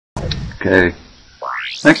Okay.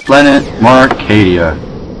 Next planet, Marcadia.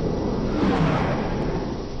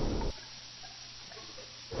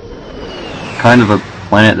 Kind of a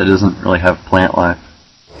planet that doesn't really have plant life.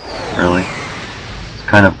 Really. It's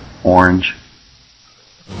kind of orange.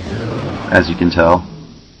 As you can tell.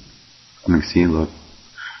 Let me see, look.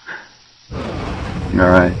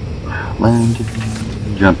 Alright. Landing.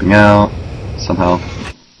 Jumping out. Somehow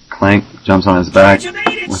Clank jumps on his back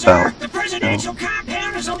without... The presidential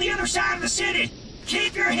compound is on the other side of the city.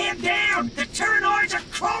 Keep your head down. The Terranoids are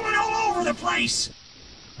crawling all over the place.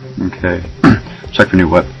 Okay. Check for new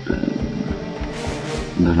weapon.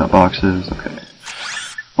 There's no boxes. Okay.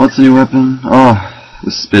 What's the new weapon? Oh,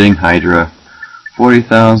 the Spitting Hydra.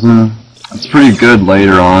 40,000. That's pretty good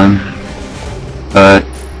later on. But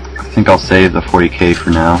I think I'll save the 40k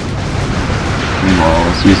for now. Meanwhile,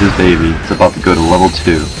 let's use this baby. It's about to go to level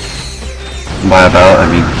 2. And by about, I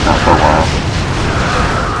mean not for a while.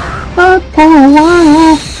 Not for a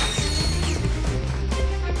while.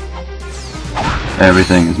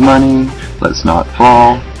 Everything is money. Let's not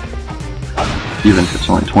fall. Even if it's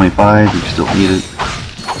only 25, you still need it.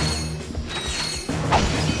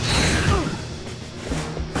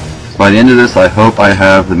 So by the end of this, I hope I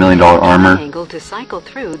have the $1 million armor.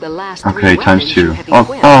 Okay, times 2.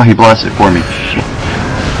 Oh, he blasted it for me. Shit.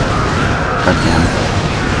 God damn it.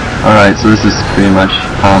 Alright, so this is pretty much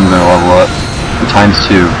how I'm gonna level up. Times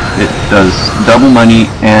 2. It does double money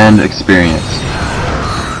and experience.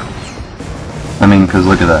 I mean, cause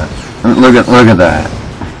look at that. Look at that.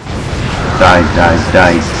 Die, die,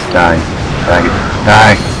 die, die, die,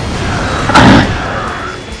 die.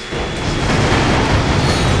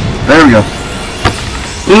 There we go.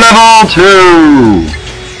 Level 2!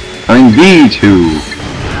 I mean B2.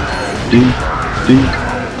 Ding, ding,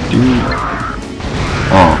 ding.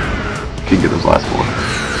 Oh, could get those last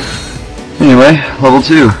 4. Anyway, level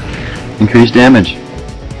 2. Increased damage.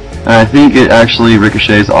 And I think it actually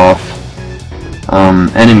ricochets off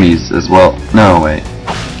enemies as well. No, wait.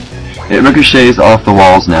 It ricochets off the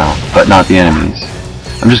walls now, but not the enemies.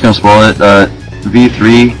 I'm just gonna spoil it.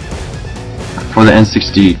 V3 for the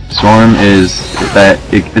N60 Storm is that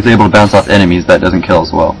it's able to bounce off enemies that doesn't kill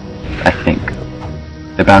as well. I think.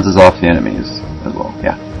 It bounces off the enemies as well,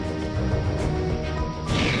 yeah.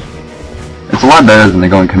 It's a lot better than the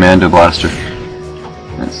going Commando Blaster.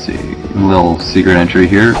 Let's see, a little secret entry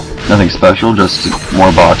here. Nothing special, just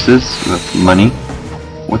more boxes with money.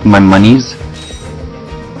 With my monies.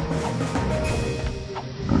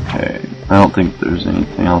 Okay, I don't think there's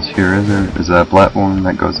anything else here, is there? Is that a platform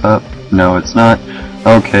that goes up? No, it's not.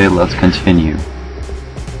 Okay, let's continue.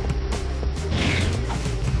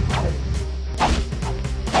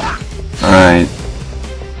 Alright,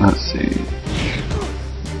 let's see.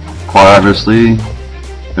 Quite obviously,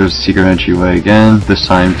 there's a secret entryway again, this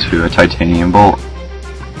time to a titanium bolt.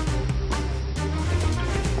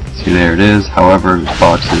 See, there it is. However, this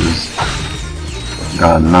box is...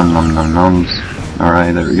 God, nums.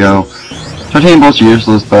 Alright, there we go. Titanium bolts are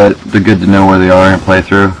useless, but they're good to know where they are in a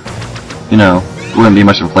playthrough. You know, it wouldn't be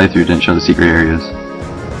much of a playthrough if it didn't show the secret areas.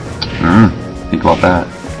 Think about that.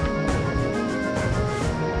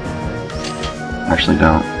 Actually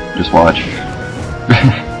don't. Just watch.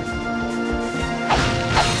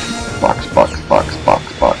 Box, box, box,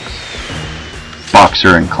 box, box.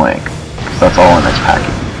 Boxer and Clank. Because that's all in this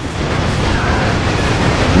packet.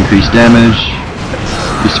 Increased damage.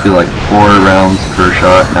 It used to be like 4 rounds per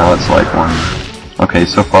shot, now it's like 1. Okay,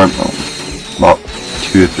 so far, about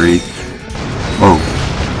 2 to 3. Whoa.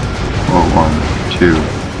 Whoa, 1, 2,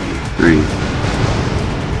 3.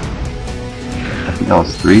 I think that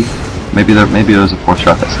was 3. Maybe there was a 4th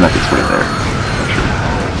shot that snuck its way there. Not sure.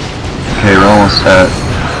 Okay, we're almost at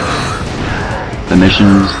the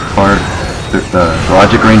missions part. The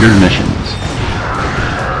Galactic Rangers missions.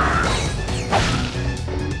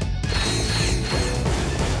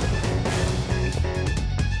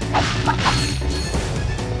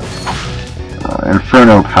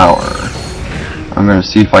 Inferno power. I'm gonna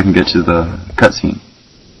see if I can get to the cutscene.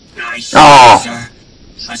 Nice, oh!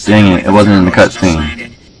 Sir. Dang it, it wasn't in the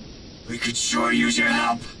cutscene. We could sure use your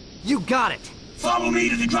help. You got it. Follow me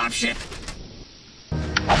to the dropship.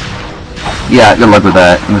 Yeah, good luck with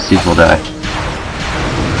that. Let's see if we'll die.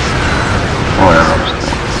 Or whatever, I'm just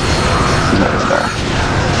kidding. He's not gonna die.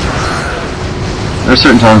 There are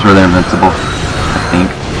certain times where they're invincible, I think.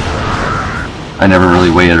 I never really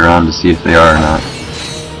waited around to see if they are or not.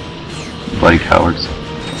 Bloody cowards.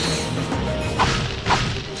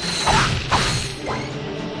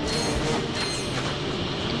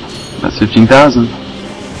 That's 15,000.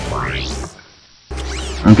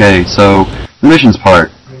 Okay, so the missions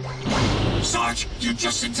part. Sarge, you're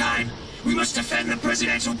just in time. time. We must defend the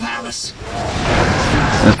presidential palace.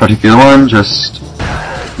 This particular one just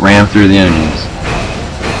ran through the enemies.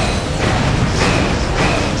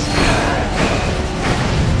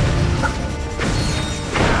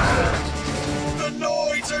 The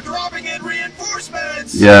Noids are dropping in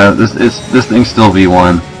reinforcements. Yeah, this thing's still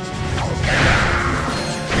V1.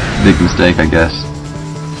 Big mistake, I guess.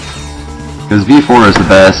 Because V4 is the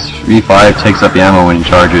best. V5 takes up the ammo when you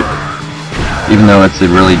charge it, even though it's a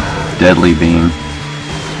really deadly beam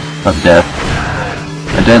of death.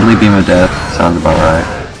 A deadly beam of death sounds about right.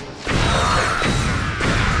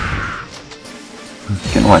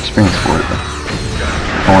 Getting a lot of experience for it, but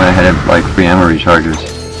if only I had like free ammo recharges.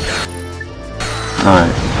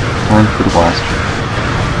 Alright, time for the blaster.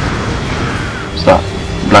 Stop.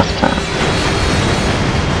 Blast time.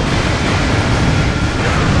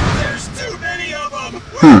 There's too many of them.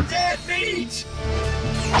 We're dead meat.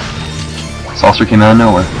 Saucer came out of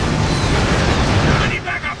nowhere. I need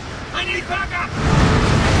backup. I need backup.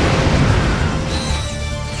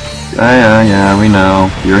 Yeah, we know.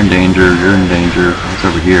 You're in danger, you're in danger. What's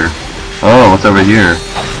over here? Oh, what's over here?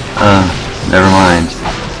 Never mind.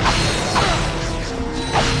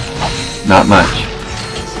 Not much.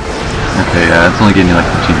 Okay, yeah, it's only getting me like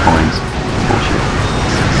 15 coins. Bullshit.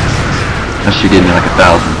 That should give me like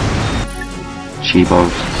 1,000.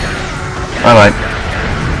 Cheapos. Bye-bye.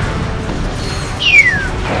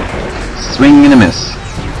 Swing and a miss.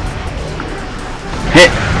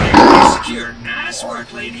 Hit! Secure. Nice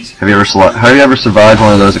work, ladies. Have you ever survived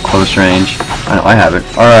one of those at close range? I know I haven't.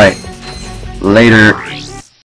 Alright. Later.